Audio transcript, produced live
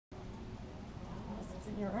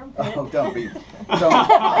your armpit. Oh, don't. You're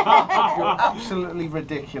absolutely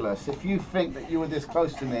ridiculous. If you think that you were this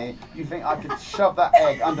close to me, you think I could shove that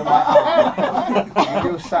egg under my arm. And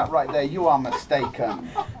you sat right there. You are mistaken.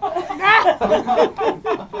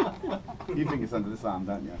 You think it's under this arm,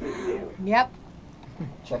 don't you? Yep.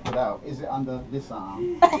 Check it out. Is it under this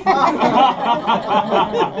arm? That's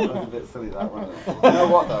a bit silly, that one. You know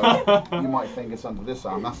what, though? You might think it's under this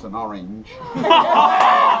arm. That's an orange.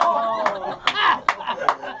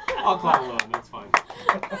 I'll clap along, that's fine.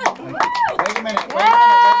 Wait a minute.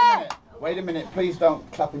 Wait a minute. Please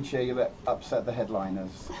don't clap and cheer. You'll upset the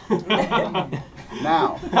headliners.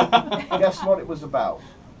 Now, guess what it was about?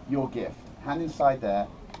 Your gift. Hand inside there.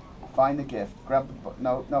 Find the gift. Grab the...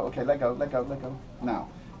 No, okay, let go. Now,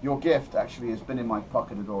 your gift actually has been in my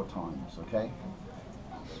pocket at all times, okay?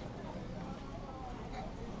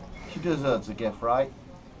 She deserves a gift, right?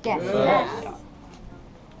 Yes. Yes.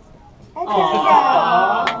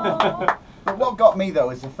 But what got me, though,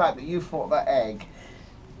 is the fact that you thought that egg...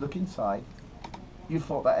 Look inside. You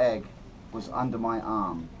thought that egg was under my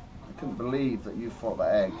arm. I couldn't believe that you thought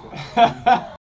that egg...